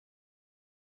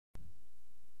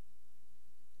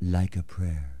like a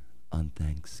prayer on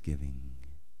Thanksgiving.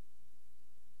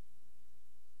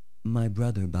 My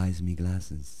brother buys me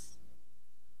glasses.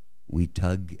 We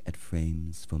tug at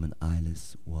frames from an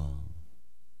eyeless wall.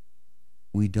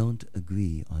 We don't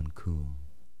agree on cool.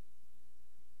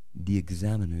 The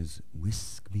examiners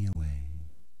whisk me away.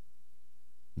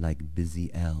 Like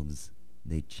busy elves,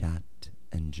 they chat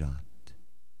and jot.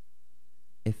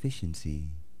 Efficiency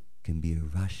can be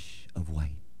a rush of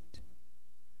white.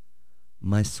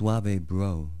 My suave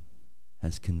bro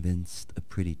has convinced a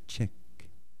pretty chick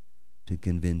to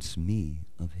convince me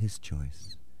of his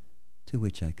choice, to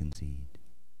which I concede.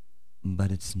 But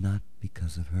it's not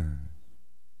because of her.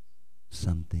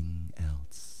 Something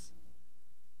else.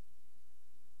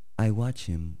 I watch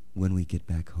him when we get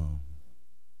back home.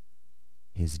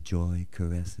 His joy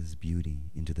caresses beauty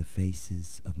into the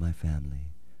faces of my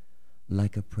family,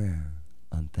 like a prayer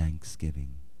on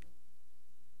Thanksgiving.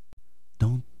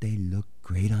 Don't they look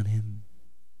great on him?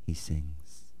 He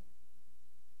sings.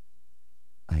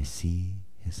 I see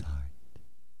his heart.